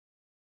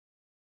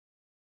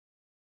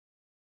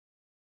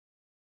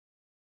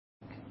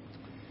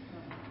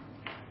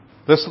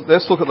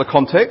Let's look at the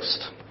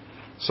context.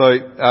 So,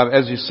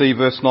 as you see,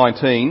 verse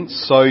 19,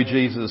 so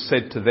Jesus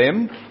said to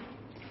them,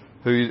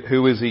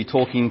 who is he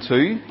talking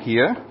to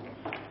here?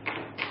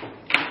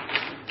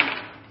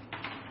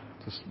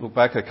 Just look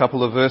back a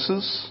couple of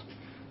verses.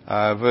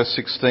 Verse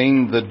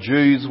 16, the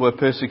Jews were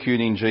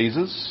persecuting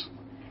Jesus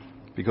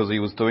because he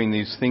was doing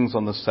these things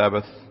on the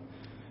Sabbath.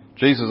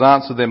 Jesus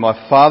answered them,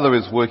 my Father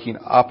is working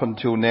up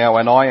until now,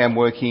 and I am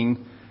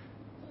working,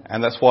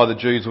 and that's why the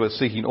Jews were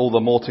seeking all the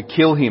more to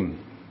kill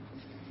him.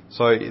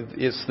 So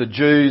it's the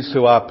Jews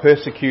who are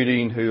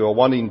persecuting, who are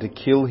wanting to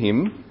kill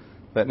him,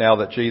 that now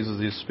that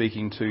Jesus is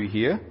speaking to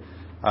here.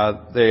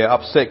 They're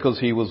upset because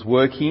he was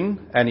working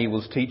and he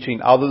was teaching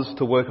others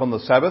to work on the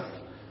Sabbath.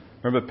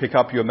 Remember, pick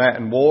up your mat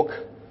and walk.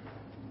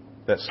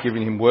 That's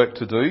giving him work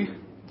to do.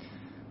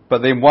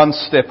 But then one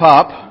step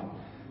up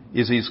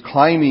is he's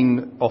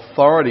claiming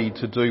authority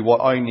to do what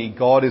only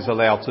God is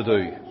allowed to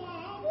do,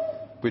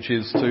 which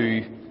is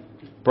to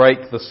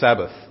break the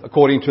Sabbath.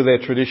 According to their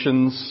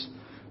traditions,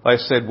 they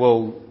said,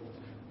 well,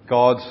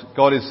 God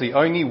is the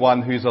only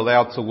one who's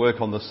allowed to work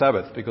on the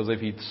Sabbath, because if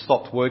he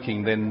stopped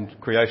working, then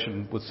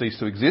creation would cease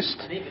to exist.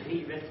 And even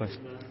he rested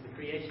from the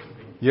creation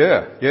thing.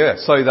 Yeah.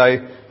 So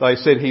they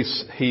said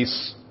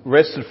he's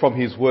rested from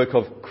his work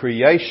of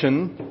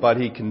creation, but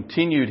he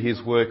continued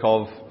his work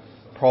of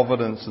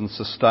providence and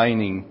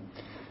sustaining.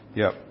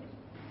 Yeah.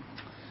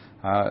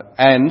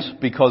 And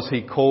because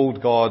he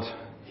called God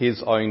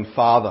his own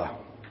Father.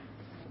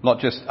 Not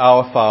just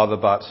our Father,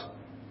 but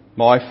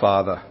my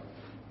Father.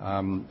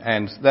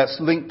 And that's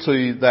linked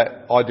to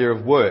that idea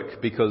of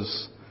work,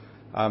 because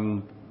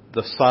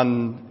the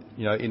son,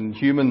 in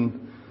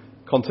human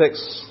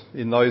context,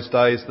 in those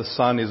days, the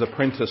son is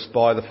apprenticed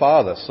by the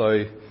father.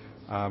 So,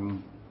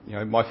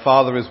 my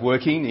father is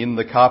working in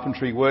the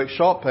carpentry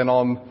workshop, and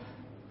I'm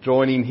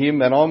joining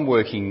him, and I'm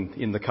working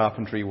in the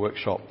carpentry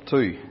workshop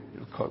too.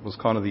 It was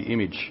kind of the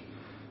image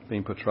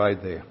being portrayed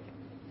there.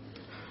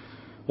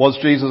 Was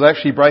Jesus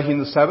actually breaking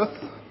the Sabbath?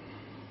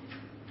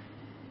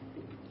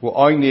 Well,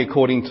 only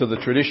according to the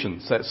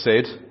traditions that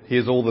said,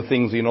 here's all the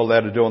things you're not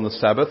allowed to do on the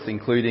Sabbath,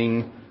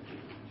 including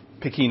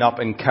picking up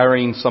and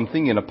carrying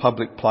something in a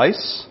public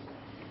place.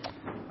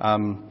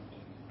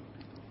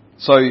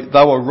 So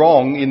they were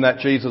wrong in that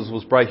Jesus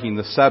was breaking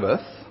the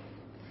Sabbath.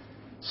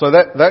 So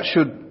that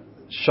should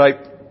shape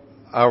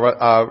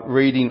our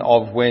reading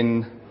of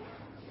when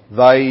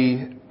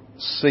they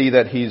see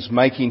that he's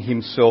making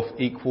himself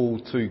equal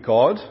to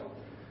God.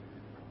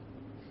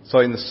 So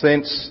in the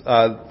sense,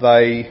 how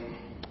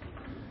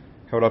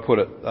would I put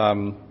it?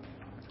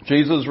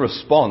 Jesus'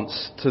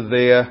 response to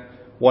their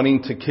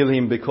wanting to kill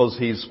him because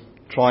he's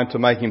trying to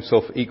make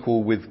himself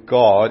equal with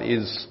God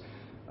is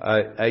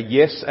a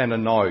yes and a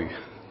no.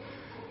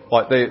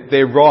 Like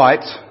they're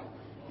right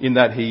in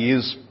that he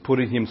is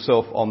putting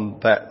himself on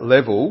that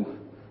level,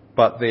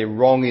 but they're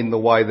wrong in the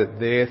way that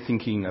they're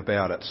thinking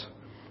about it.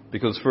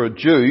 Because for a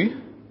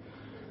Jew,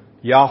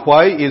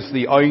 Yahweh is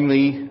the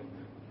only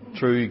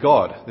true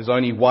God. There's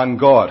only one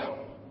God,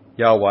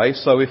 Yahweh.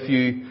 So if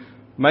you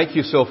make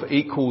yourself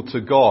equal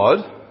to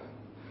God,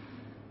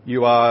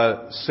 you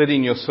are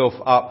setting yourself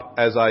up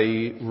as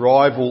a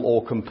rival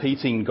or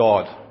competing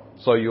God.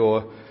 So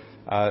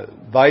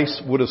they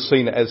would have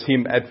seen it as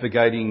him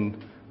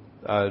advocating,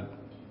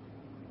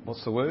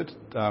 what's the word?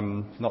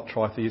 Not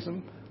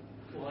tritheism.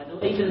 Well,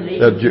 even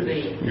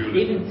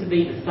to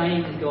be the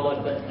same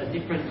God, but a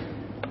different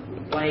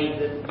way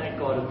that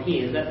God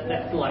appears.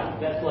 That's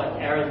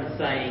like Aaron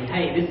saying,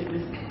 "Hey, this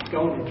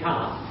golden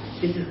calf,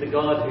 this is the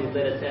God who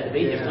led us out of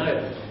Egypt."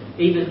 No,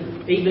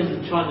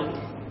 even trying to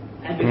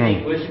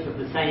advocate worship of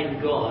the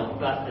same God,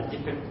 but a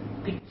different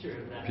picture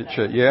of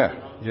that.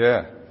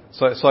 Yeah.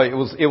 So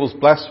it was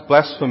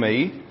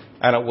blasphemy,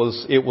 and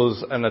it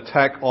was an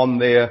attack on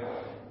their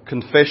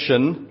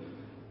confession.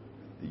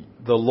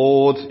 The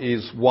Lord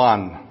is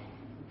one.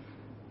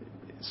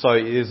 So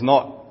it is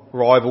not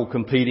rival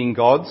competing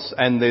gods,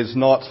 and there's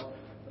not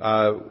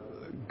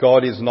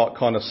God is not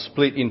kind of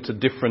split into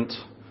different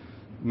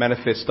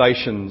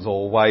manifestations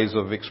or ways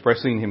of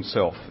expressing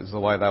himself, is the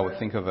way they would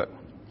think of it.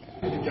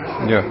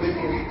 Yeah.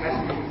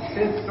 It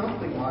says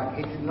something like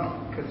he did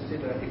not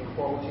consider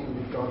equality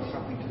with God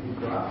something to be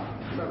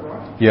grasped. Is that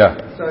right?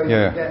 Yeah. So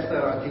yeah. That's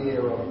the idea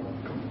of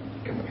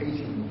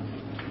competing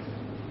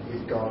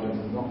with God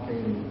and not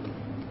being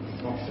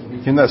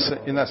submitted.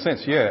 In that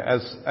sense, yeah.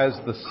 As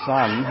the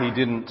Son, he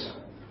didn't.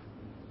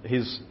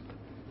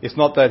 It's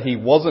not that he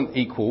wasn't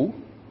equal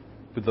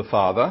with the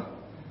Father,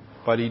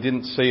 but he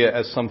didn't see it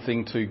as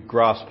something to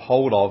grasp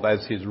hold of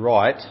as his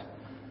right.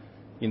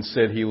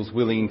 Instead, he was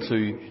willing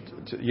to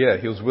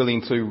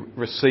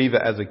receive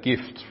it as a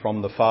gift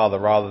from the Father,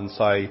 rather than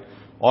say,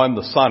 "I'm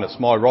the Son; it's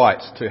my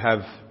right to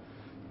have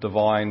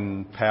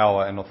divine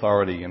power and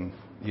authority." And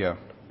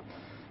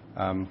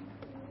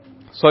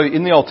so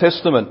in the Old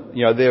Testament,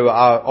 there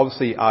are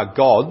obviously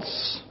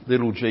gods,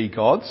 little g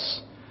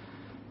gods,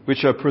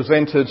 which are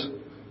presented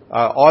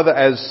either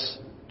as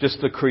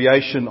just the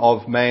creation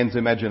of man's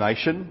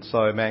imagination.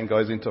 So man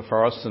goes into a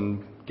forest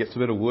and gets a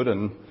bit of wood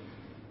and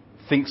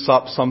thinks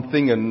up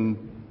something and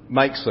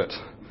makes it.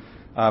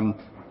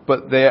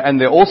 But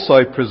they're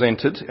also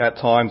presented at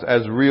times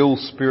as real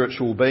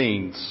spiritual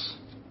beings,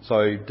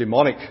 so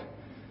demonic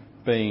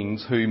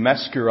beings who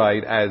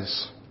masquerade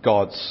as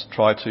gods,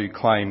 try to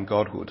claim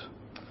godhood.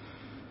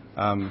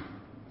 Don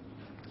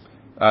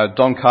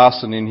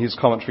Carson, in his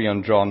commentary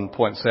on John,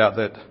 points out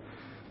that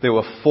there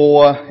were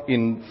four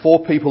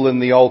people in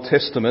the Old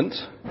Testament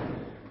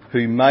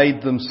who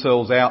made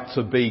themselves out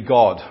to be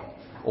God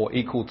or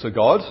equal to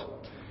God,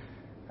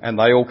 and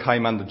they all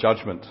came under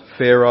judgment.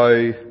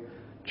 Pharaoh,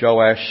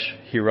 Joash,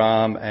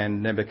 Hiram,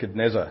 and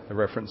Nebuchadnezzar. The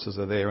references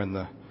are there in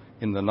the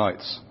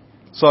notes.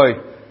 So,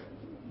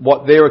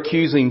 what they're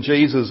accusing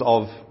Jesus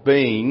of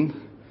being,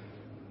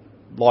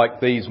 like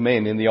these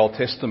men in the Old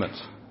Testament,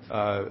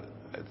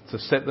 to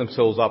set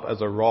themselves up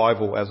as a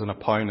rival, as an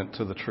opponent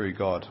to the true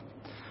God.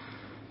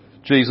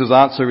 Jesus'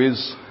 answer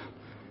is,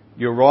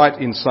 you're right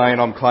in saying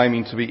I'm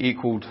claiming to be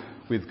equalled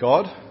with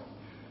God,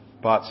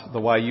 but the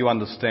way you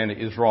understand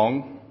it is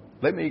wrong.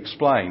 Let me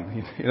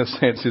explain, in a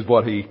sense, is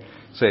what he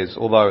says.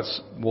 Although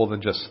it's more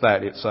than just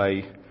that,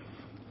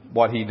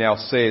 what he now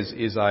says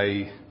is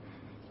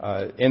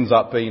ends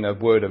up being a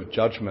word of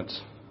judgment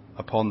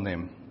upon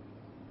them.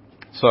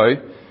 So,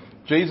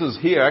 Jesus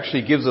here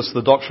actually gives us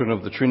the doctrine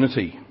of the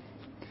Trinity.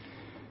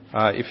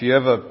 If you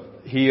ever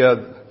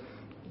hear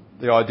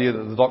the idea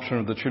that the doctrine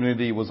of the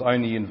Trinity was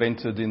only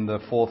invented in the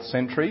 4th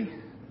century,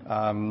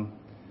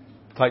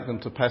 take them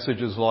to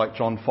passages like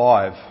John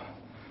 5.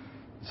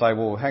 Say,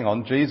 well, hang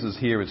on, Jesus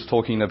here is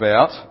talking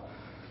about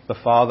the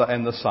Father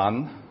and the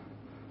Son,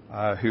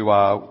 who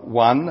are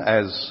one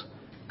as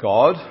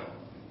God,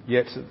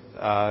 yet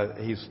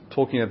he's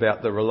talking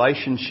about the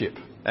relationship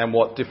and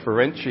what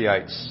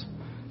differentiates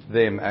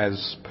them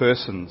as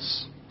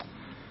persons.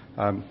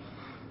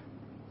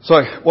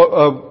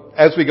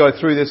 As we go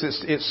through this,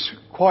 it's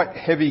quite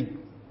heavy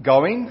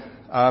going,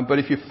 but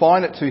if you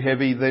find it too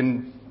heavy,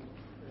 then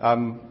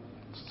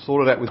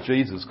sort it out with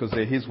Jesus, because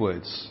they're his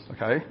words,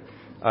 okay?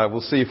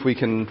 We'll see if we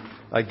can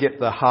get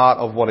the heart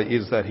of what it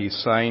is that he's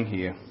saying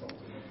here.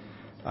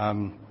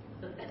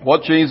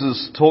 What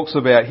Jesus talks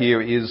about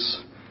here is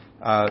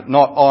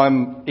not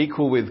I'm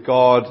equal with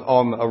God,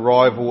 I'm a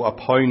rival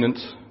opponent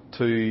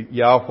to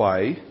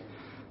Yahweh,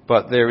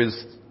 but there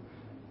is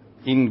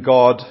in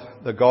God,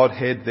 the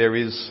Godhead, there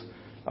is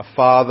a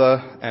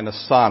Father and a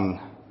Son,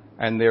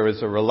 and there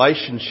is a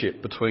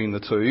relationship between the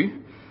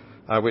two,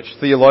 which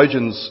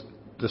theologians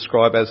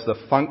describe as the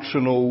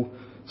functional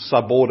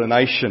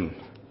subordination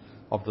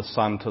of the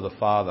Son to the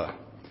Father.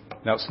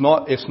 Now, it's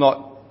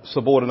not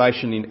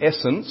subordination in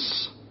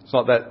essence. It's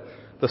not that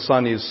the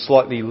Son is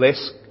slightly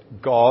less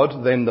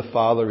God than the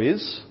Father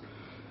is.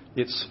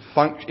 It's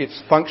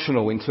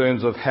functional in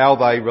terms of how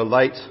they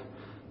relate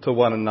to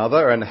one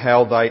another and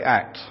how they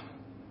act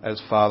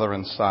as Father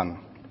and Son.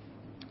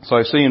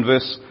 So see in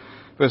verses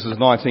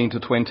 19 to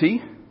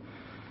 20,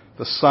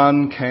 the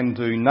Son can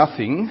do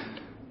nothing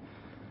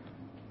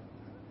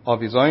of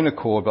his own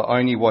accord, but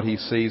only what he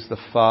sees the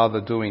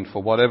Father doing.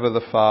 For whatever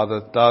the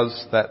Father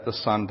does, that the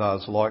Son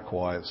does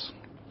likewise.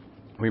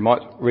 We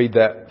might read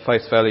that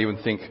face value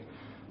and think,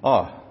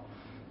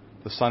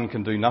 the Son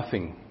can do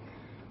nothing.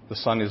 The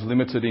Son is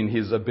limited in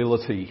his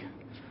ability,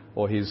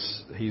 or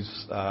he's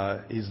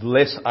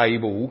less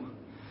able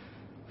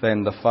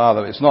than the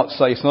Father. It's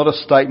not a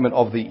statement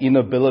of the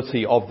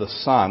inability of the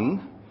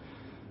Son,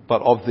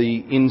 but of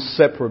the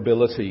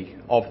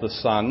inseparability of the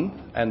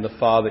Son and the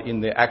Father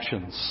in their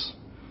actions.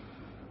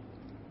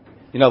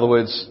 In other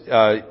words,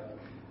 an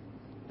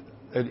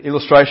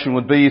illustration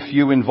would be if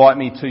you invite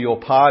me to your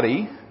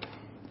party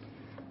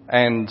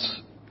and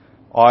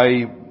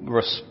I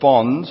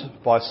respond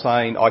by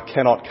saying I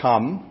cannot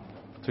come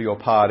to your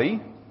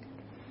party.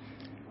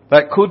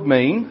 That could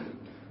mean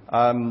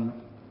I'm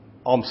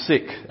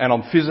sick and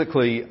I'm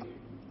physically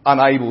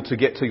unable to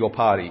get to your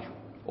party,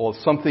 or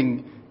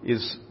something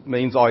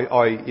means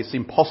it's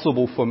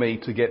impossible for me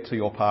to get to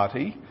your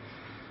party.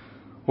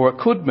 Or it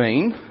could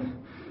mean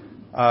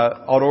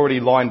I'd already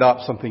lined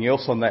up something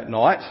else on that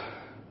night,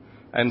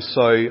 and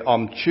so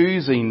I'm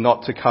choosing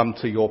not to come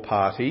to your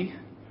party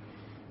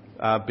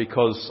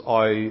because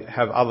I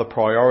have other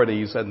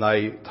priorities and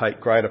they take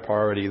greater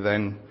priority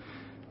than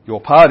your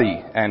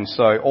party. And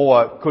so,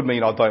 or it could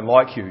mean I don't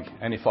like you,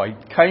 and if I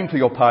came to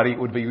your party it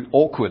would be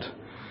awkward,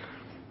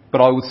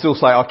 but I would still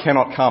say I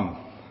cannot come.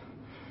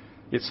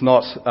 It's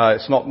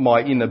not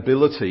my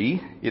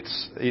inability,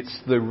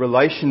 it's the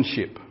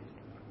relationship.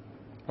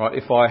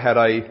 Right?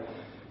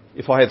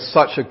 If I had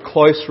such a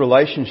close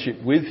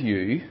relationship with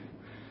you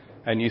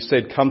and you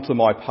said come to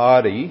my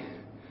party,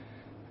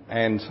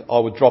 and I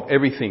would drop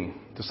everything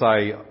to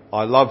say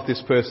I love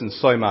this person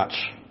so much,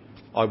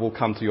 I will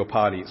come to your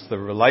party. It's the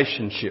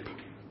relationship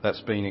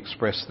that's being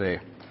expressed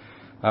there.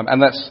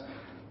 And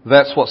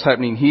that's what's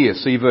happening here.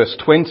 See verse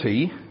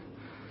 20,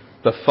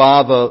 the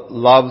Father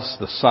loves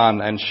the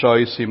Son and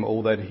shows him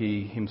all that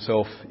he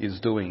himself is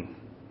doing.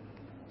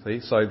 See,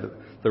 so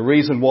the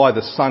reason why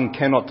the Son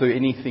cannot do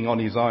anything on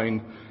his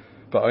own,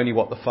 but only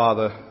what the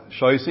Father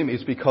shows him,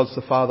 is because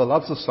the Father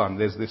loves the Son.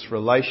 There's this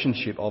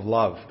relationship of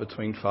love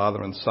between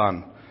Father and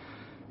Son.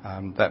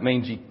 That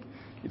means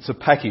it's a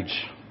package.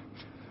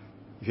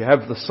 If you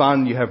have the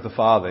Son, you have the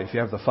Father. If you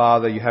have the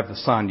Father, you have the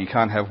Son. You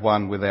can't have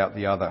one without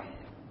the other.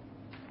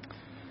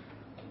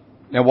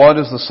 Now, why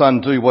does the Son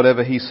do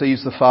whatever he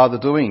sees the Father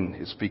doing?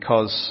 It's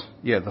because,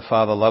 the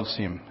Father loves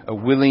him. A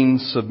willing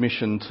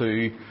submission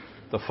to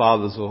the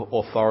Father's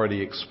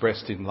authority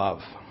expressed in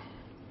love.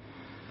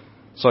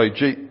 So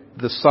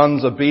the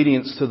Son's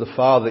obedience to the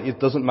Father, it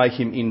doesn't make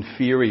him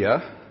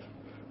inferior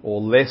or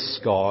less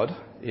God.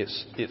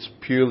 It's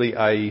purely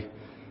a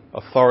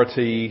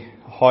authority,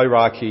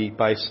 hierarchy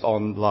based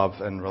on love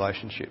and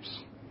relationships.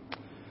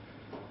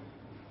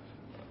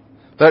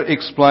 That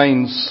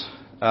explains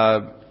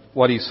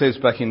what he says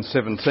back in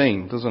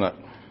 17, doesn't it?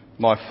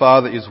 My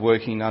Father is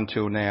working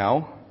until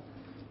now,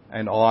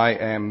 and I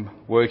am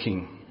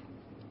working.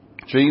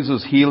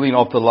 Jesus' healing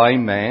of the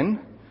lame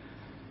man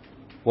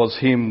was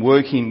him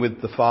working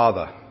with the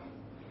Father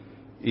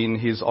in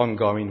his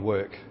ongoing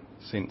work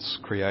since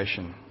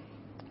creation.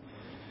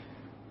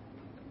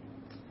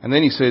 And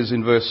then he says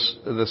in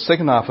the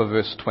second half of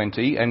verse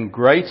 20, and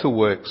greater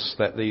works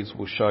that these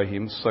will show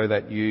him, so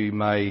that you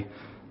may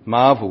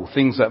marvel,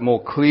 things that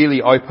more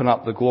clearly open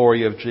up the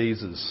glory of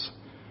Jesus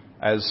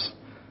as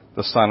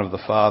the Son of the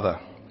Father.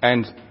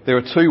 And there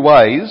are two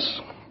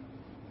ways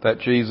that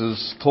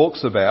Jesus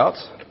talks about,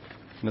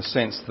 in a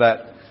sense,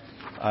 that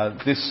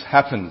this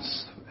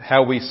happens.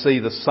 How we see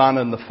the Son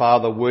and the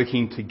Father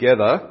working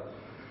together,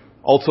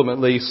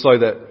 ultimately so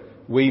that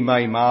we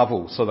may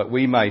marvel, so that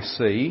we may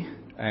see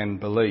and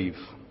believe.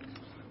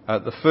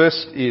 The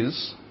first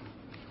is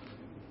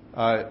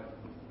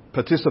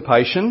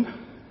participation,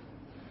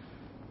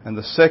 and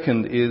the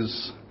second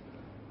is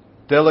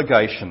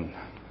delegation.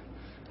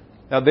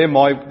 Now, they're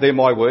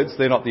my words.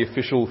 They're not the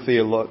official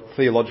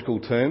theological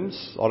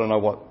terms. I don't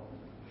know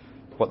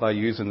what they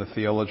use in the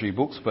theology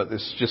books, but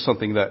it's just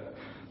something that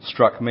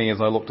struck me as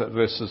I looked at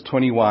verses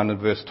 21 and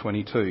verse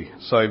 22.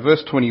 So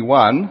verse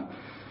 21,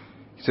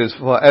 he says,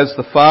 for as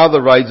the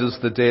Father raises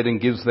the dead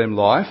and gives them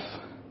life,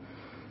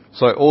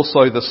 so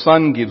also the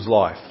Son gives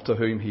life to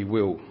whom he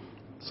will.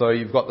 So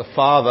you've got the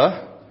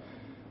Father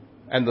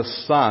and the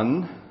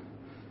Son,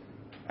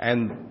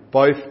 and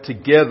both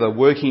together,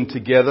 working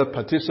together,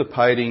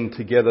 participating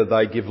together,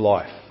 they give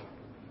life.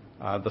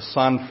 The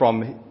Son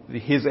from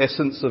his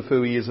essence of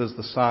who he is as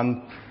the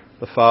Son,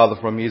 the Father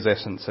from his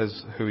essence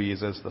as who he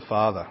is as the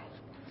Father.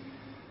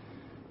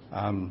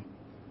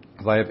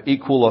 They have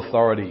equal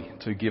authority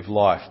to give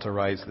life, to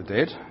raise the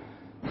dead.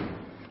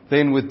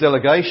 Then with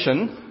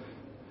delegation,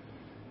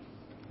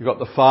 you've got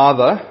the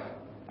Father,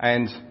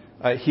 and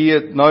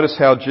here notice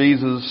how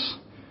Jesus,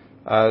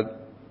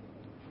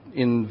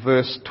 in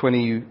verse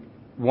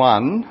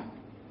 21,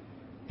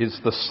 is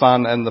the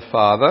Son and the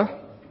Father.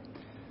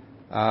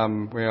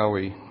 Where are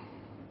we?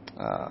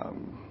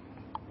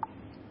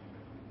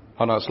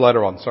 No, it's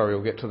later on. Sorry,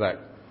 we'll get to that.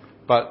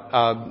 But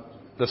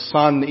the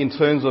Son, in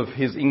terms of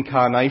his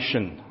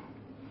incarnation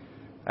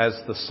as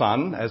the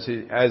Son, as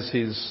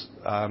his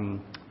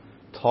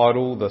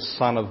title, the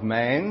Son of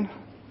Man,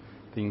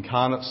 the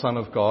incarnate Son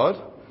of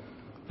God,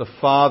 the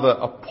Father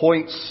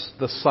appoints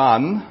the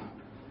Son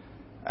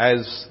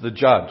as the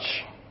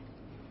judge.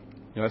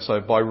 So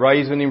by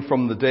raising him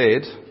from the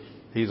dead,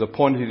 he's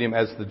appointed him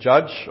as the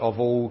judge of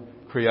all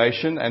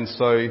creation, and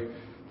so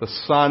the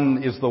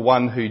Son is the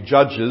one who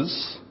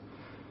judges,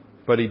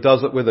 but he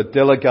does it with a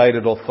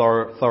delegated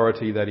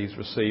authority that he's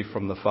received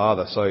from the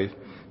Father. So,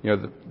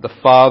 the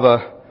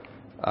Father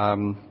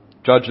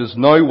judges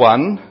no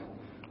one,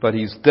 but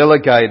he's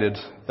delegated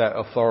that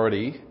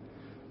authority.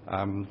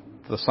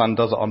 The Son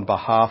does it on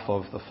behalf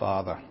of the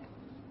Father.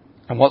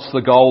 And what's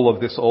the goal of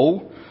this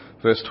all?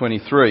 Verse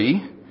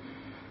 23,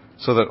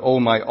 so that all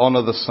may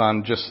honour the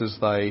Son just as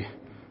they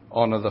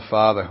honour the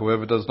Father.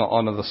 Whoever does not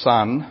honour the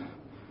Son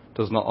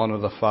does not honour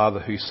the Father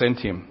who sent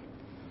him.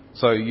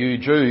 So you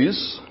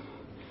Jews,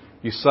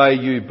 you say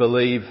you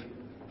believe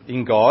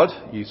in God,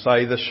 you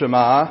say the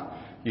Shema,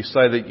 you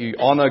say that you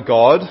honour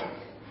God.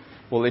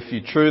 Well, if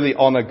you truly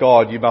honour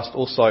God, you must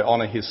also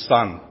honour his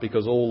Son,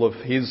 because all of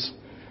his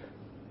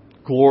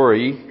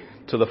glory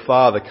to the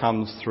Father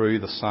comes through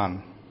the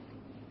Son.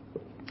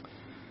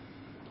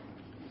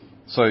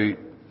 So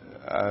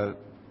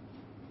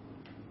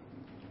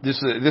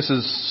this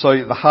is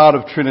so the heart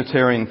of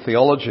Trinitarian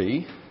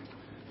theology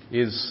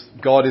is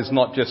God is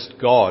not just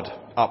God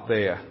up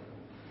there.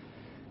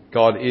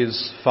 God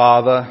is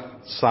Father,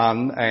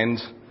 Son, and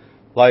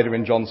later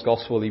in John's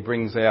Gospel he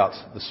brings out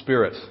the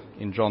Spirit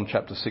in John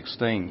chapter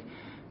 16.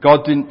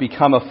 God didn't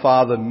become a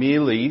father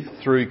merely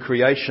through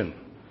creation.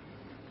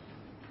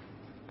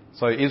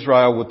 So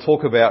Israel would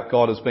talk about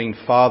God as being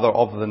Father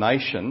of the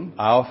nation,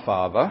 our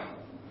Father,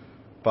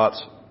 but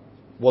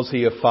was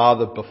he a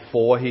father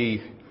before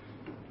he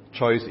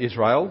chose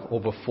Israel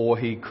or before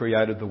he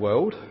created the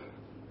world?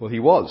 Well, he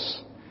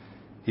was.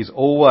 He's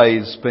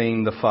always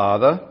been the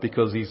Father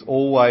because he's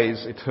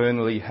always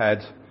eternally had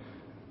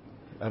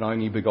an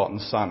only begotten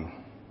Son.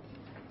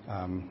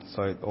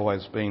 So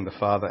always being the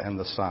Father and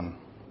the Son.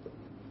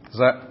 Does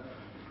that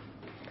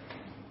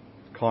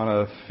kind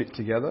of fit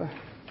together?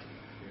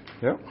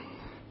 Yep.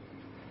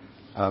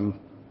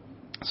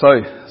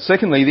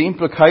 Secondly, the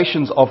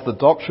implications of the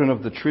doctrine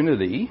of the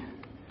Trinity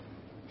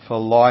for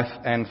life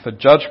and for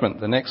judgment.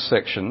 The next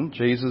section,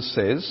 Jesus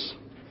says,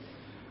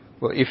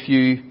 well, if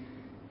you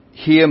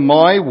hear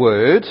my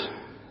word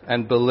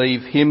and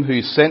believe him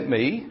who sent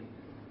me,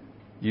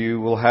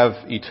 you will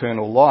have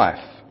eternal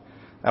life.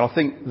 And I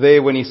think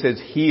there when he says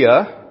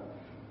hear,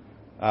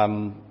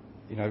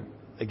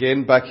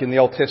 again, back in the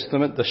Old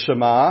Testament, the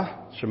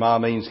Shema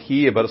means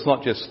hear, but it's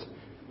not just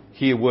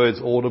hear words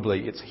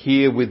audibly. It's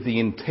hear with the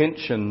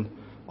intention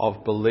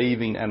of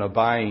believing and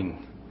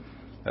obeying.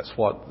 That's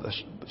what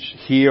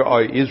hear,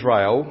 O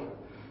Israel,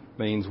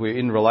 means. We're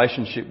in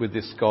relationship with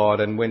this God,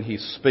 and when he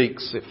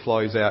speaks, it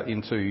flows out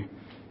into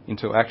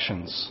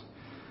actions.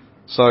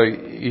 So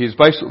he's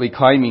basically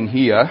claiming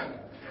here,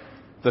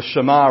 the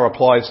Shema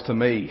applies to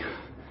me.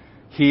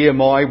 Hear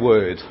my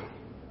word,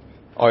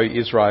 O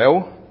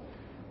Israel,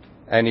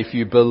 and if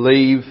you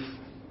believe,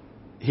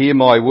 hear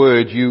my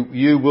word,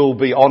 you will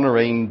be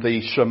honouring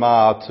the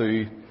Shema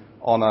to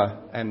honour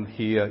and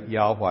hear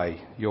Yahweh,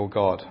 your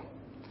God.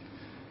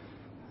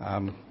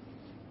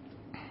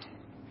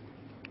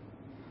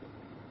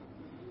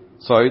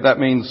 So that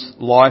means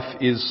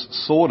life is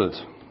sorted,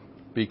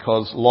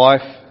 because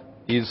life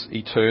is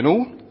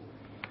eternal.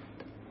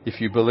 If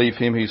you believe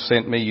him who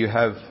sent me, you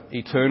have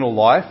eternal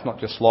life, not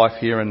just life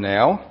here and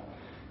now.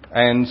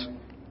 And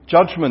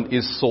judgment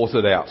is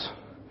sorted out,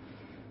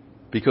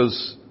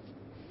 because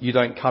you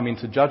don't come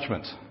into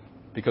judgment,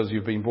 because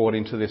you've been brought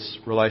into this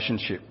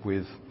relationship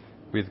with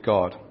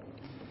God.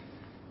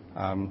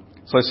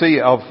 So see,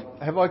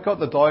 have I got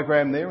the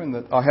diagram there?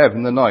 I have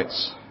in the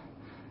notes.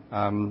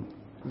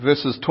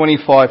 Verses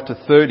 25 to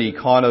 30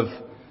 kind of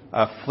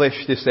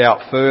flesh this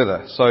out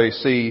further. So you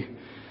see,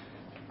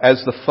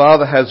 as the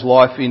Father has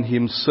life in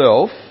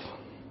himself,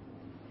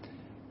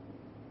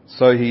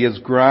 so he has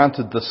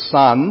granted the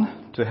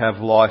Son to have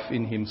life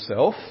in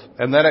himself.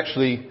 And that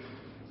actually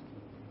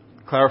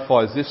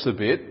clarifies this a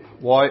bit.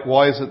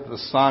 Why is it the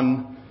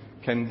Son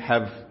can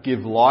give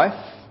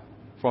life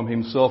from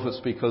himself? It's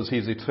because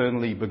he's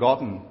eternally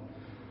begotten.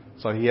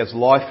 So he has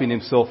life in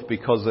himself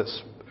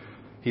because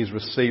he's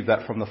received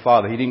that from the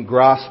Father. He didn't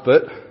grasp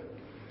it.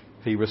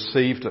 He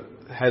received it,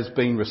 has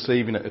been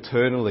receiving it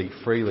eternally,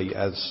 freely,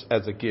 as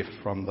a gift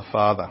from the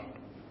Father.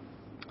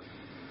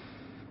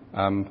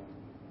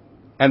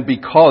 And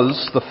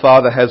because the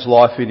Father has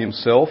life in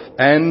himself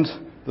and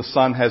the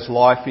Son has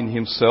life in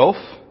himself,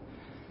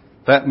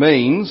 that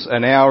means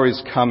an hour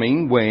is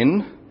coming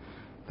when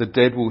the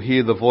dead will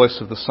hear the voice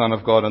of the Son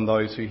of God, and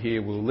those who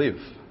hear will live.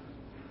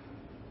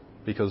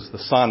 Because the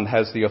Son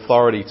has the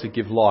authority to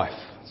give life.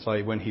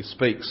 So when he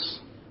speaks,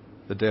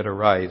 the dead are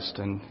raised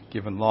and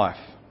given life.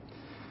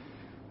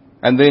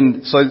 And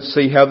then, so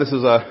see how this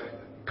is a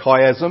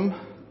chiasm,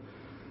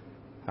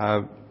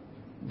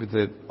 with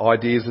the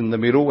ideas in the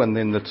middle and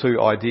then the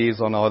two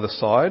ideas on either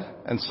side.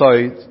 And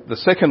so the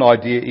second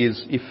idea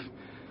is, if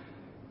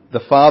the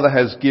Father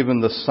has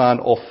given the Son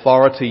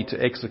authority to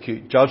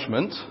execute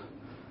judgment,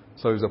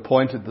 so he's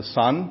appointed the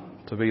Son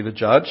to be the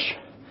judge,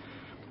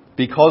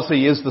 because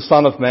he is the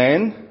Son of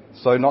Man,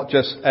 so not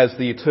just as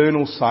the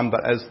eternal Son,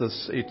 but as the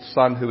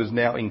Son who is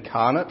now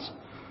incarnate,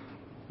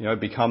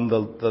 become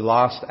the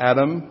last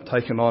Adam,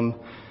 taken on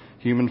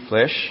human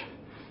flesh.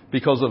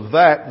 Because of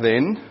that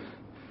then,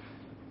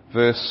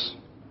 verse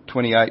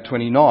 28,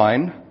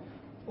 29,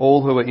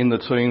 all who are in the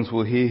tombs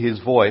will hear his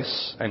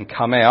voice and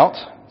come out.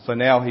 So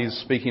now he's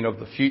speaking of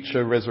the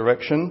future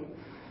resurrection,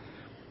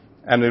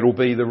 and it'll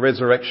be the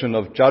resurrection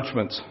of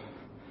judgment.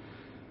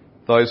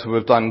 Those who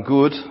have done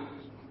good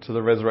to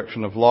the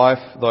resurrection of life,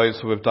 those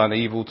who have done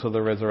evil to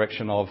the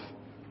resurrection of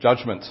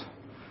judgment.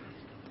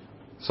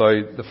 So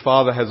the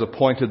Father has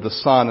appointed the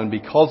Son, and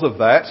because of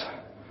that,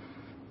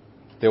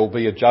 there will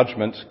be a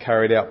judgment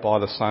carried out by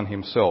the Son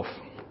himself.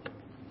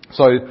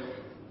 So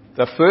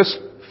the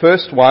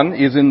first one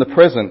is in the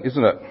present,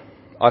 isn't it?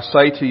 I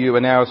say to you,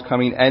 an hour is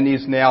coming and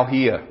is now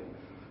here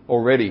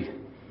already.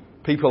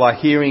 People are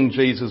hearing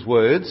Jesus'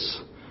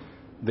 words,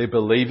 they're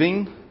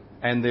believing,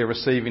 and they're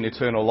receiving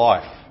eternal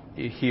life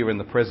here in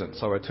the present.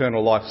 So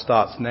eternal life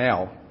starts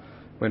now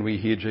when we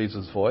hear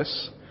Jesus'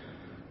 voice.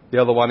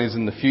 The other one is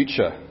in the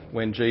future,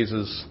 when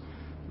Jesus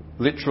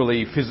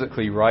literally,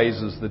 physically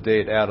raises the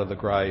dead out of the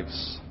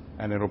graves,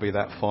 and it'll be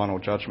that final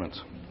judgment.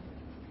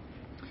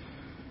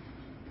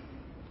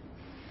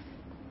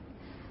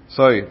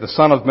 So the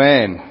Son of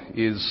Man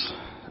is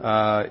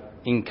an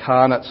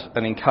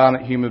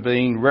incarnate human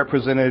being,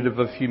 representative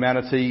of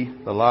humanity,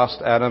 the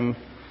last Adam.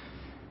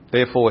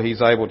 Therefore,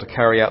 he's able to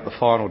carry out the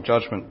final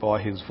judgment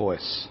by his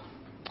voice.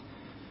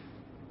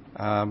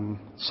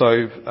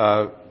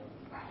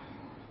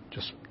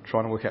 Just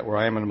trying to work out where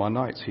I am in my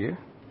notes here.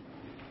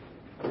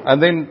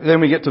 And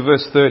then we get to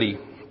verse 30,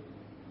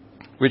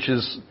 which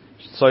is,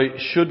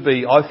 should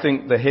be, I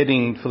think the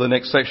heading for the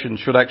next section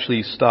should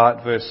actually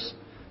start verse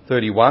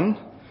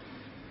 31.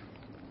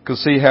 Because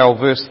see how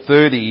verse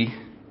 30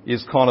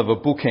 is kind of a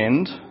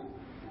bookend,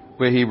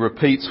 where he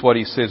repeats what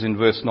he says in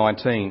verse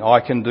 19.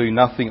 I can do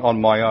nothing on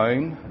my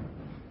own.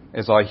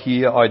 As I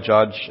hear, I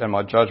judge, and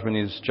my judgment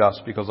is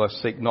just, because I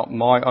seek not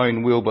my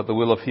own will, but the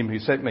will of him who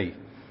sent me.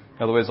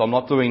 In other words, I'm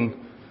not doing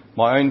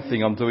my own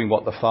thing, I'm doing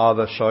what the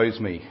Father shows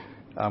me.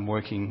 I'm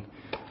working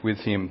with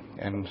him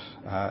and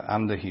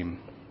under him.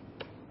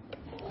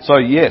 So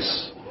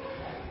yes,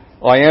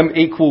 I am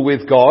equal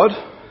with God,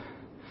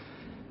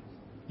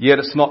 yet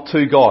it's not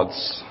two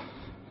gods.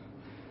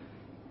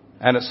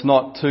 And it's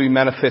not two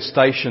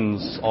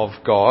manifestations of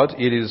God.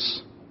 It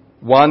is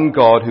one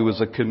God who is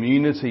a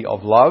community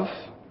of love,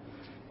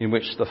 in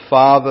which the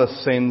Father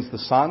sends the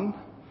Son,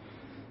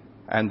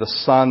 and the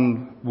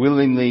Son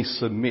willingly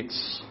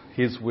submits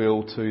his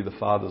will to the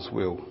Father's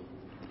will.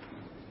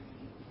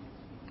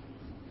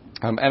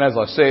 And as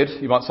I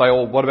said, you might say,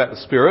 oh, what about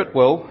the Spirit?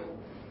 Well,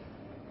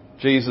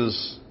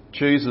 Jesus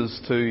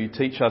chooses to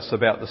teach us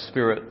about the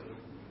Spirit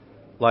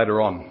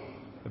later on,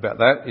 about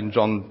that in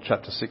John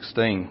chapter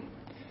 16.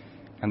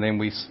 And then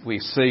we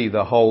see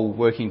the whole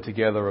working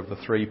together of the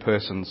three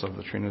persons of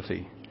the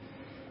Trinity.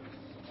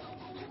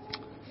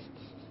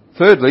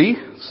 Thirdly,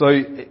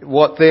 so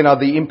what then are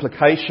the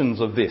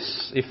implications of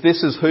this? If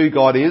this is who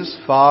God is,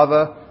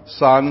 Father,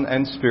 Son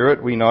and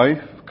Spirit, we know,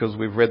 because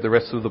we've read the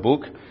rest of the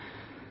book,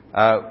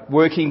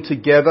 working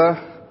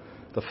together,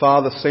 the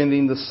Father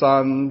sending the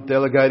Son,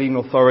 delegating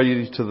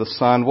authority to the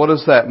Son, what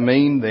does that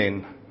mean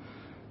then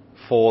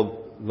for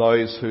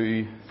those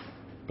who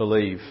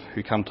believe,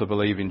 who come to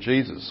believe in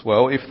Jesus?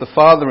 Well, if the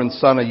Father and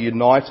Son are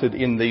united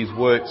in these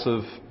works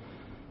of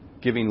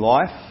giving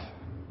life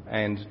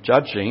and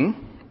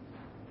judging,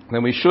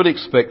 then we should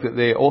expect that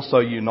they're also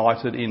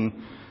united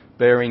in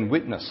bearing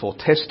witness or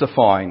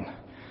testifying,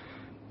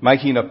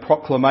 making a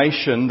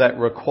proclamation that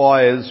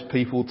requires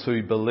people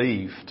to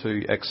believe,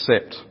 to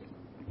accept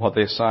what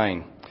they're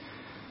saying.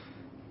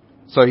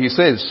 So he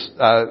says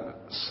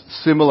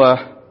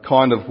similar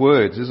kind of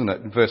words, isn't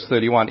it? In verse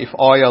 31, if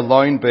I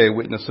alone bear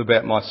witness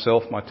about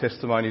myself, my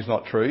testimony is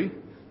not true.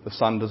 The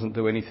Son doesn't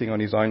do anything on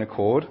his own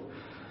accord.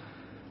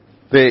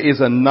 There is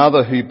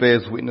another who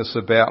bears witness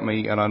about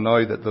me, and I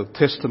know that the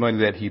testimony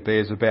that he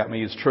bears about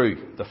me is true.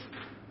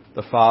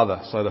 The Father.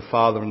 So the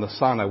Father and the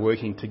Son are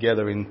working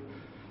together in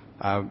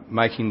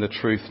making the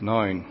truth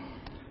known.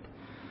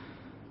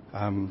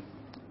 And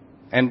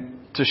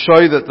to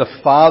show that the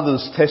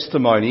Father's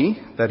testimony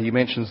that he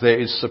mentions there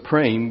is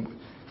supreme,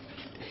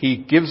 he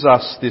gives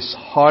us this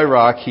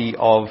hierarchy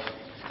of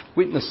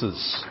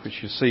witnesses,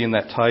 which you see in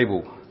that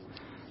table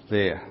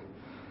there.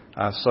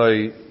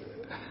 So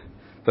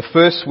the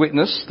first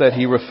witness that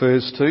he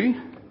refers to,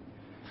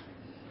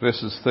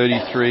 verses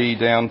 33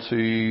 down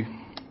to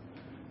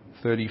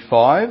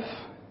 35,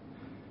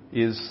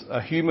 is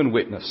a human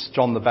witness,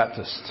 John the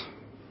Baptist,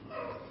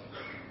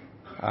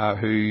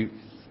 who,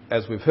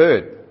 as we've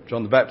heard,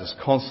 John the Baptist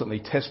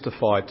constantly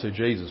testified to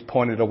Jesus,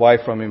 pointed away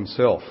from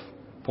himself,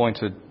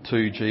 pointed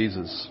to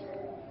Jesus.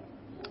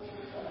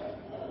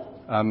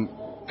 And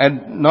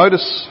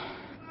notice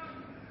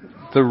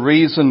the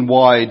reason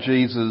why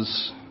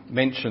Jesus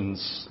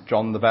mentions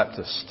John the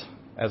Baptist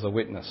as a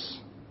witness.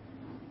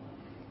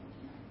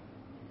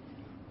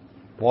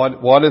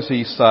 Why does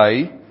he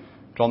say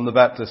John the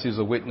Baptist is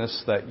a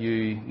witness that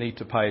you need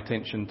to pay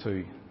attention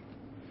to?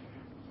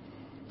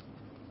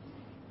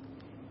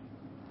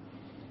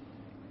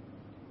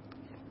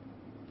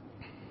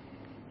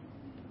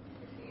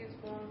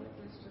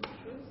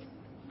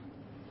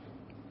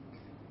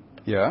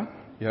 Yeah.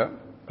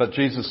 But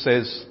Jesus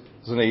says,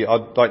 doesn't he, I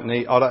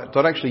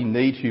don't actually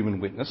need human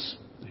witness,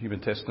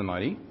 human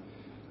testimony.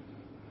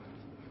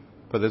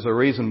 But there's a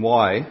reason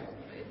why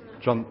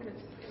John... Because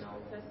in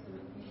Old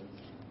Testament,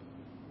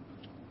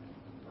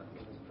 it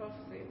was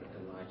prophecy that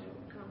Elijah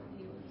would come and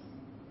he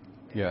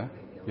was...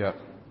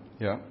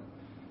 Yeah.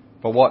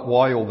 But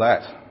why all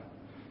that?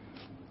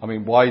 I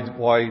mean,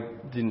 why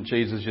didn't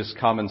Jesus just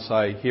come and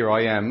say, here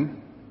I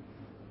am,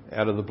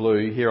 out of the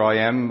blue, here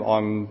I am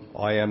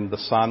the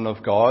Son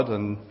of God,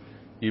 and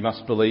you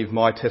must believe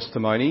my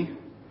testimony,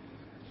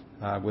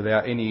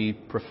 without any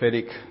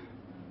prophetic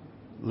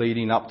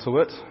leading up to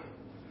it,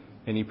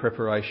 any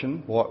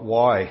preparation?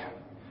 Why?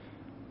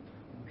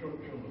 John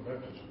the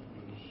Baptist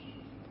was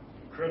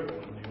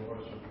credible in the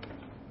eyes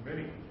of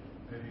many,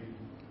 and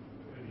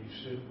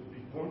he said,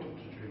 he pointed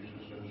to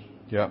Jesus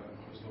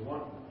as the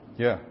one.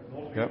 Yeah.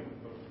 Not Yep. him,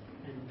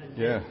 And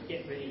Yeah.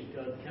 get ready,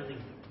 God's coming.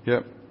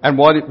 Yep. And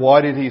why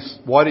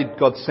did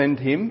God send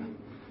him?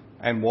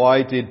 And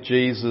why did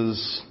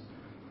Jesus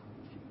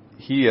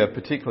here,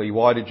 particularly,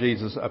 why did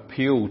Jesus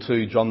appeal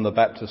to John the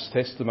Baptist's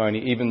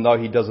testimony, even though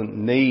he doesn't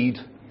need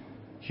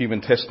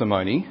human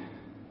testimony?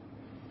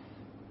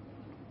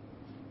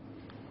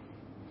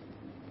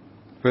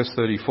 Verse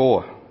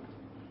 34.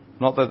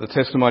 Not that the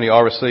testimony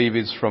I receive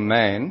is from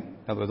man.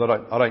 In other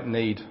words, I don't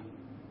need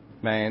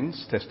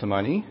man's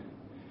testimony.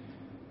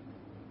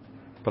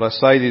 But I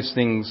say these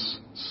things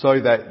so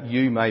that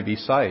you may be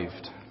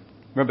saved.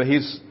 Remember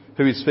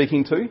who he's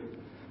speaking to?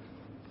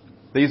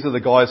 These are the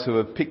guys who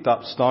have picked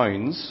up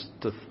stones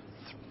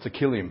to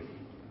kill him.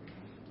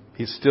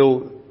 He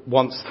still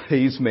wants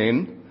these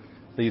men,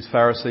 these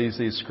Pharisees,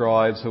 these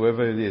scribes,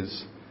 whoever it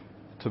is,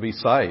 to be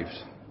saved.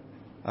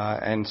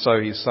 And so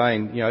he's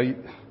saying,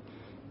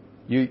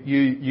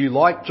 you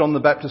like John the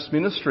Baptist's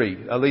ministry,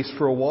 at least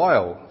for a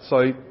while.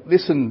 So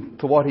listen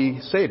to what he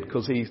said,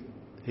 because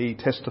he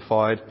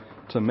testified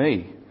to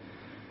me.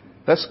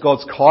 That's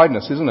God's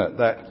kindness, isn't it?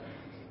 That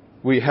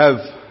we have,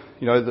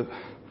 the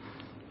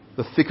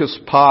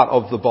thickest part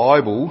of the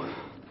Bible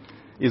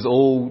is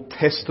all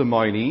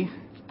testimony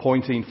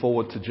pointing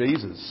forward to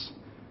Jesus.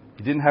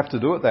 He didn't have to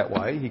do it that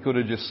way. He could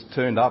have just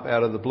turned up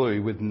out of the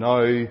blue with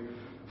no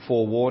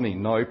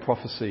forewarning, no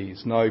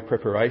prophecies, no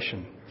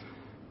preparation.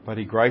 But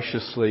he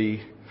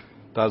graciously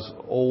does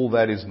all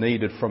that is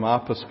needed from our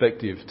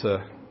perspective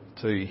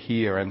to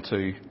hear and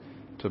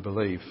to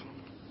believe.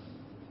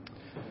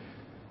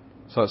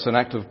 So it's an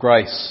act of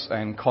grace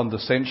and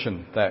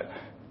condescension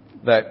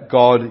that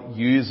God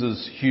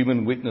uses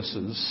human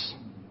witnesses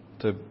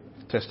to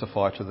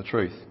testify to the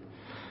truth.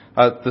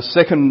 The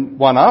second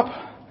one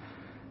up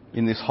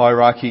in this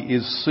hierarchy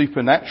is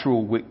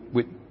supernatural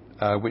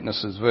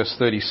witnesses. Verse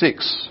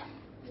 36.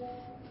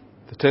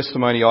 The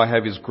testimony I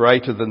have is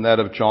greater than that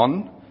of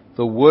John,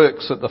 the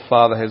works that the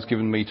Father has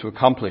given me to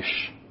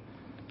accomplish.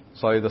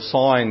 So the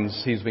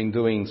signs he's been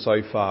doing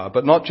so far,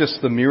 but not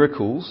just the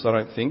miracles, I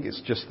don't think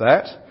it's just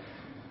that.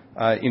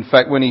 In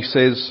fact, when he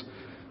says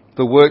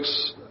the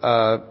works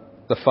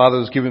the Father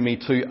has given me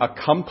to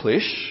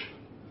accomplish,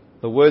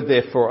 the word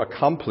there for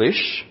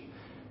accomplish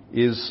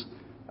is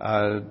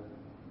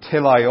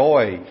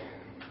telaioi,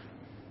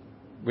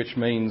 which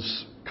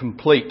means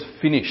complete,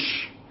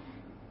 finish.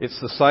 It's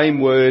the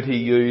same word he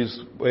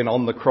used when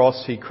on the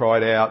cross he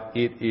cried out,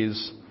 "It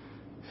is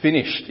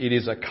finished, it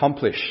is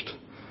accomplished."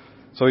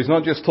 So he's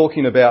not just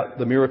talking about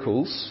the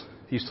miracles,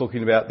 he's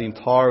talking about the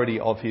entirety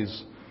of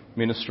his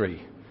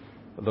ministry.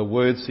 The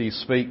words he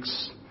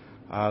speaks,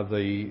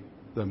 the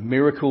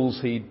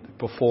miracles he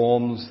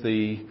performs,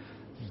 the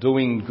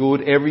doing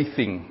good,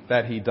 everything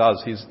that he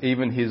does,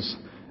 even his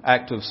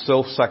act of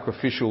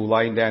self-sacrificial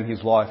laying down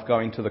his life,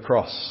 going to the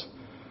cross,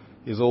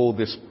 is all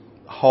this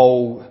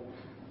whole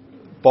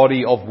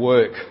body of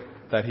work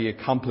that he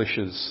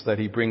accomplishes, that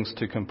he brings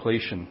to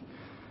completion.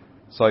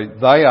 So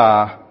they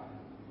are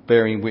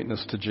bearing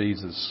witness to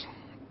Jesus.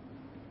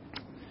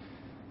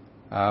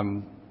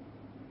 The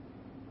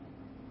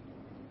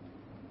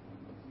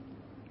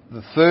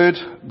third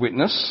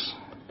witness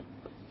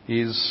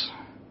is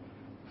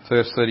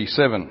verse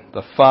 37.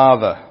 The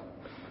Father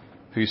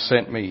who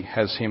sent me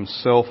has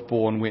himself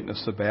borne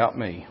witness about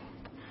me.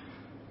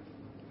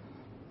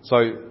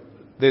 So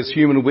there's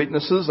human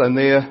witnesses and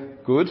they're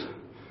good.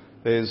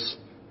 There's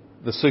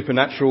the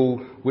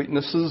supernatural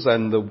witnesses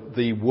and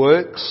the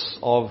works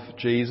of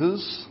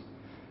Jesus,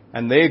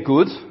 and they're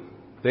good,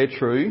 they're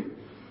true,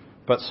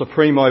 but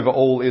supreme over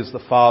all is the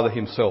Father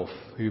himself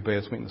who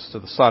bears witness to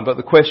the Son. But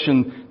the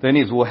question then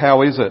is, well,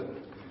 how is it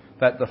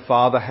that the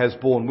Father has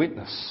borne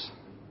witness?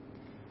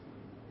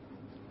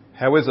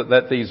 How is it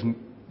that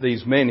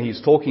these men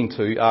he's talking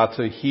to are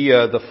to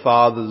hear the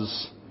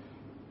Father's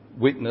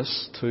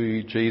witness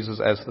to Jesus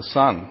as the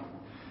Son?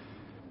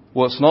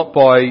 Well, it's not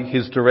by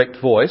his direct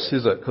voice,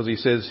 is it? Because he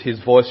says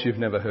his voice you've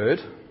never heard.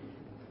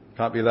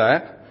 Can't be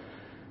that.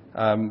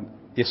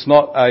 It's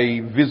not a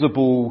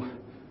visible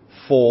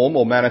form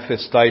or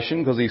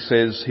manifestation, because he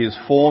says his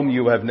form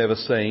you have never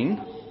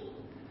seen.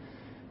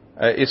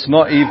 It's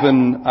not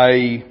even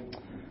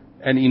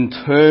an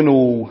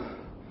internal,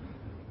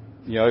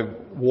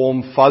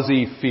 warm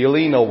fuzzy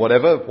feeling or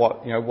whatever.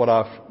 What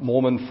our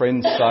Mormon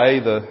friends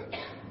say, the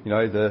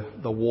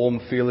warm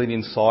feeling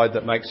inside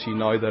that makes you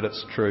know that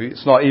it's true.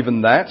 It's not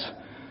even that,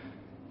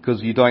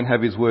 because you don't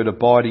have his word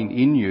abiding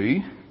in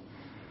you.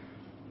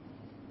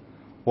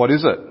 What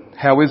is it?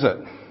 How is it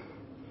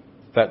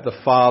that the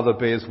Father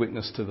bears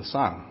witness to the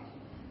Son?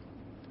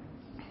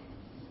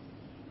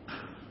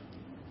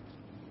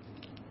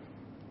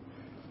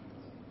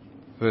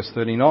 Verse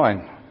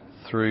 39,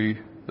 through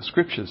the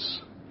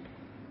Scriptures.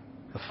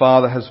 The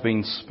Father has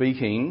been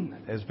speaking,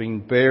 has been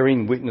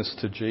bearing witness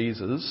to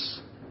Jesus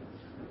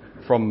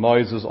from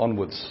Moses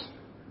onwards.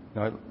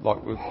 Like I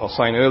was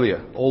saying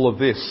earlier, all of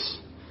this,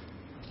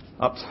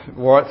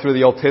 right through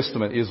the Old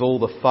Testament, is all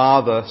the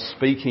Father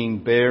speaking,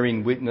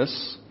 bearing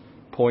witness,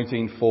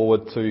 pointing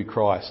forward to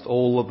Christ.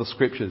 All of the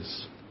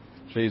Scriptures,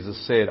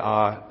 Jesus said,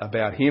 are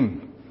about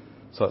him.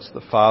 So it's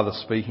the Father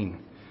speaking.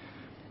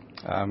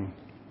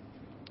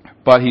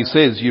 But he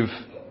says,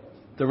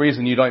 the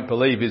reason you don't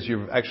believe is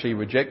you've actually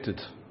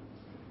rejected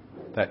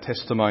that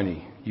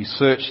testimony. You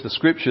search the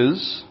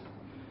Scriptures,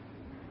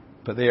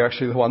 but they're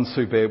actually the ones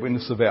who bear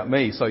witness about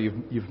me, so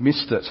you've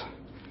missed it.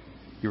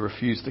 You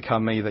refuse to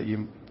come to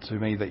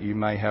me that you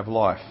may have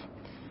life.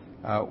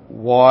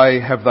 Why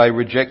have they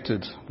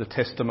rejected the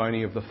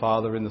testimony of the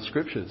Father in the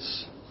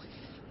Scriptures?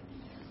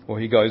 Well,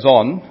 he goes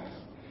on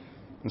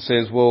and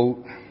says,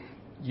 well,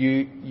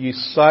 you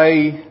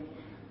say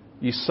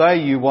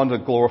you want to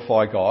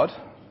glorify God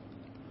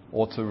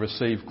or to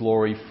receive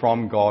glory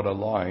from God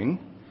alone,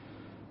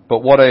 but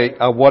what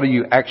are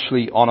you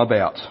actually on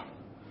about?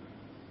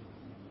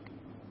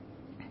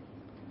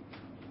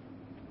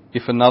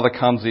 If another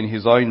comes in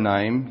his own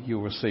name,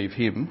 you'll receive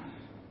him.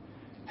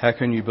 How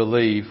can you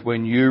believe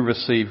when you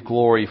receive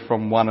glory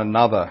from one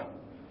another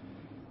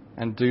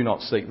and do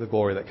not seek the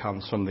glory that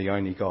comes from the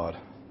only God?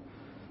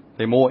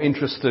 They're more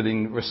interested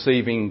in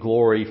receiving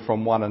glory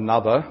from one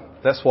another.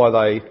 That's why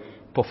they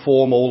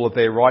perform all of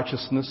their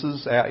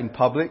righteousnesses out in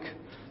public.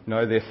 You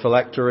know, their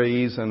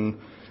phylacteries, and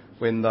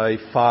when they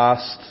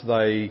fast,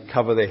 they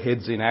cover their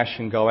heads in ash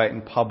and go out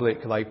in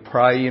public. They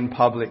pray in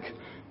public.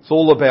 It's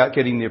all about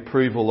getting the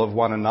approval of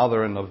one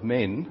another and of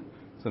men,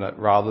 isn't it,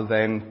 rather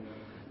than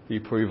the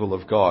approval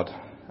of God.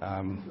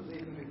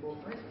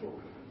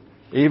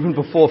 Even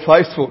before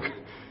Facebook.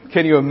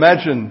 Can you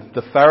imagine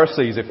the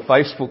Pharisees if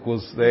Facebook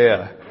was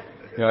there?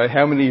 You know,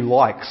 how many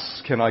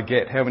likes can I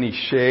get? How many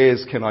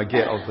shares can I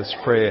get of this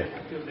prayer?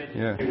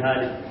 Yeah. We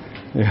don't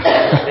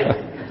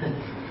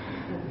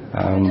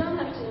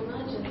have to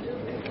imagine, do we?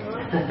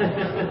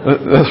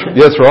 Right?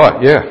 That's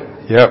right, yeah.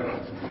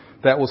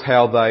 That was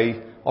how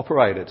they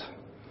operated.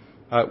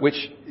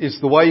 Which is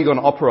the way you're going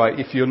to operate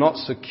if you're not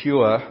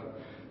secure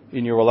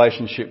in your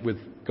relationship with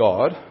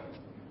God,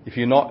 if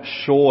you're not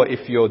sure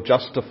if you're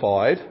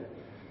justified,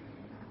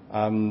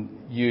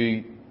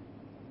 you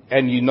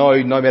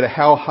know no matter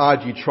how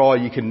hard you try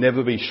you can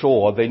never be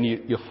sure, then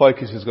your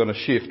focus is going to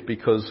shift,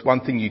 because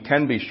one thing you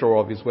can be sure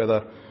of is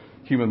whether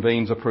human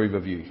beings approve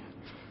of you.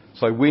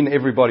 So win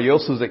everybody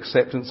else's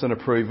acceptance and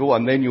approval,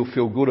 and then you'll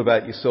feel good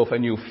about yourself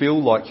and you'll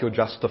feel like you're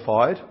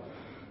justified,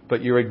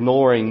 but you're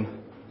ignoring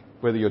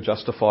whether you're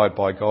justified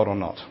by God or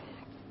not.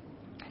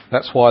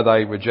 That's why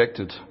they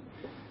rejected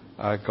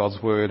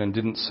God's word and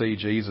didn't see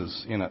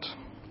Jesus in it.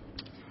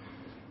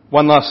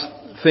 One last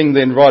thing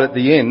then right at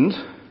the end.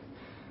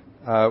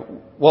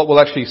 What we'll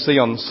actually see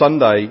on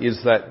Sunday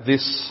is that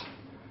this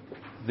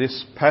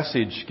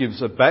passage gives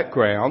some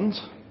background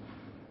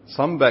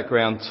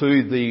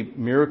to the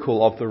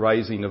miracle of the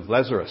raising of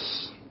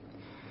Lazarus.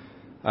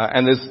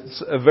 And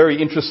there's a very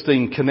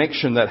interesting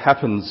connection that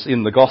happens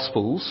in the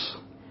Gospels.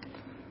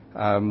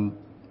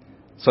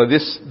 So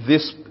this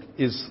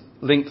is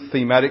linked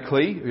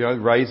thematically,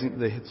 raising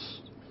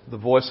the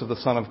voice of the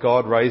Son of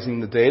God raising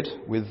the dead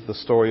with the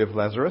story of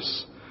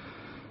Lazarus.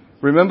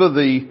 Remember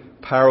the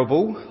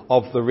parable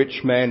of the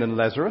rich man and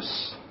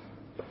Lazarus?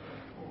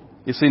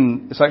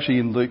 It's actually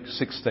in Luke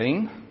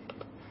 16.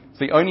 It's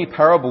the only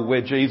parable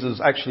where Jesus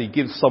actually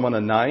gives someone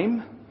a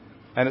name,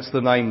 and it's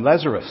the name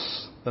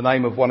Lazarus, the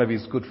name of one of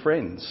his good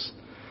friends.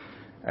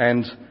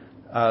 And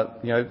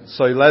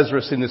so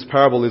Lazarus in this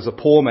parable is a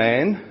poor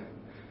man,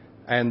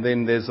 and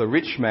then there's a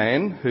rich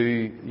man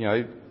who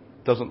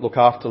doesn't look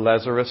after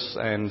Lazarus,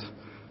 and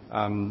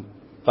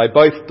they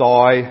both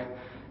die.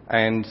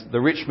 And the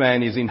rich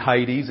man is in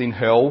Hades, in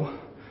hell,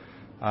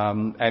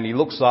 and he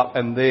looks up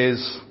and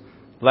there's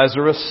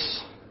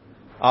Lazarus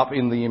up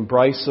in the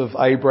embrace of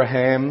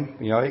Abraham,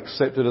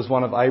 accepted as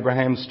one of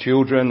Abraham's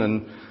children,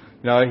 and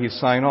he's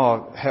saying,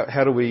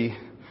 how do we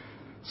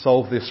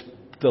solve this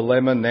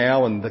dilemma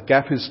now? And the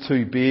gap is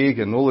too big,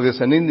 and all of this.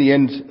 And in the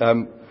end,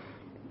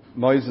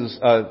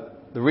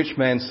 the rich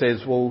man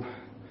says, well,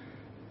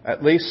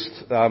 at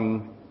least.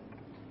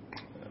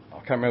 I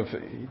can't remember.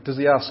 Does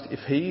he ask if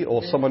he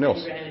or someone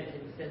else?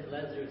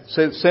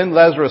 Send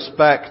Lazarus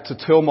back to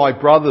tell my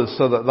brothers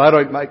so that they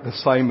don't make the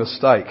same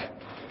mistake.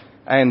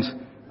 And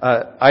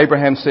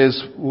Abraham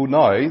says, well,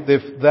 no,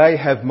 they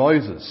have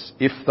Moses.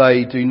 If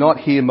they do not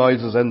hear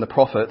Moses and the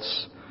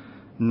prophets,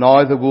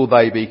 neither will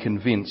they be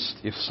convinced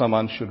if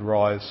someone should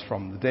rise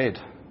from the dead.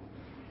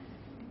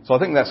 So I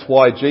think that's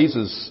why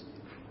Jesus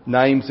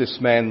names this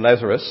man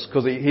Lazarus,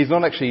 because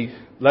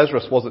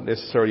Lazarus wasn't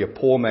necessarily a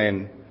poor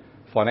man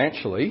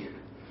financially.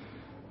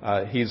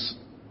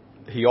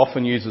 He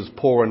often uses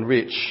poor and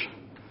rich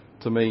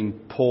to mean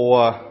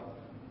poor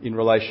in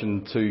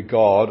relation to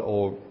God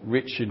or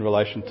rich in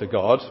relation to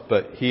God.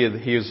 But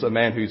here's a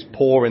man who's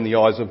poor in the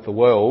eyes of the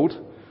world,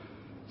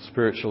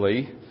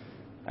 spiritually.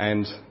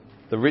 And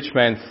the rich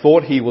man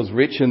thought he was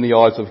rich in the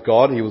eyes of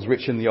God. He was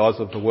rich in the eyes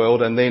of the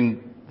world. And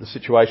then the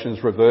situation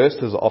is reversed,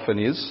 as it often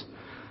is.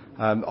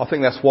 I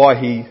think that's why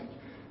he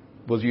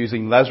was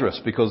using Lazarus,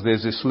 because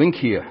there's this link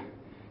here.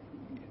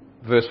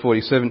 Verse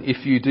 47,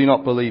 if you do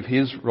not believe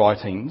his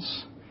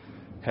writings,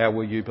 how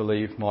will you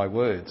believe my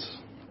words?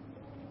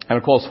 And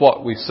of course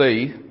what we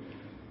see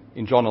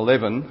in John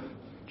 11,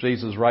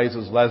 Jesus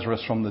raises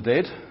Lazarus from the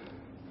dead,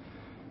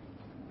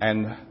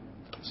 and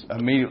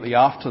immediately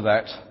after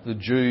that the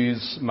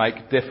Jews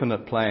make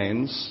definite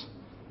plans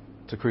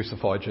to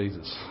crucify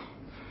Jesus.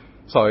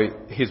 So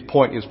his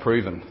point is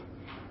proven.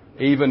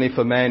 Even if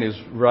a man is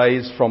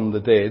raised from the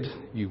dead,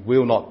 you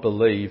will not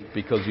believe,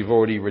 because you've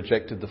already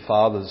rejected the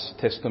Father's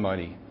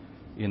testimony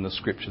in the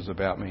Scriptures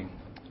about me.